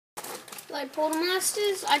Like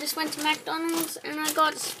Portermasters, I just went to McDonald's and I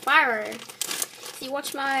got Spyro. If you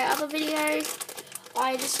watch my other video,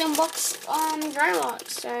 I just unboxed Greylock,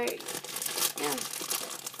 so yeah.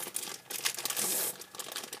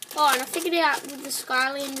 Oh, and I figured out with the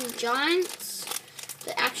Skylander giants,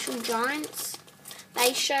 the actual giants,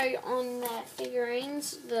 they show on the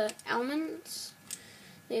figurines the elements.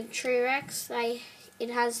 The T-Rex, it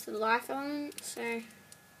has the life element, so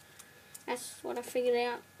that's what I figured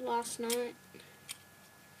out last night.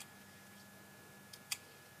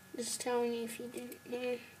 Just telling you if you didn't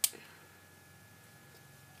know.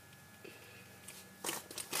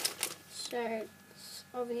 So,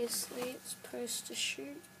 obviously it's supposed to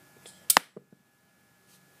shoot.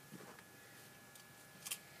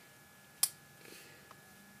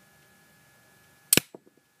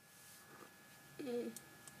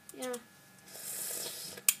 Yeah.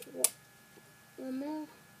 One more.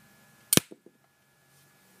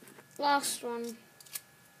 Last one.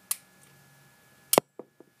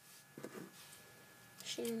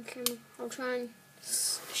 Shooting the camera. I'll try and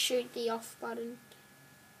shoot the off button.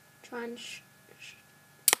 Try and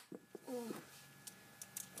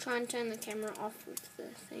try and turn the camera off with the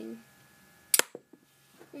thing.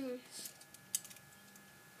 Yes.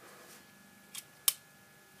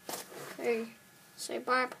 Okay. So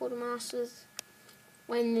bye Portermasters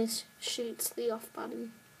when this shoots the off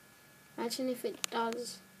button. Imagine if it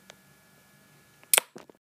does.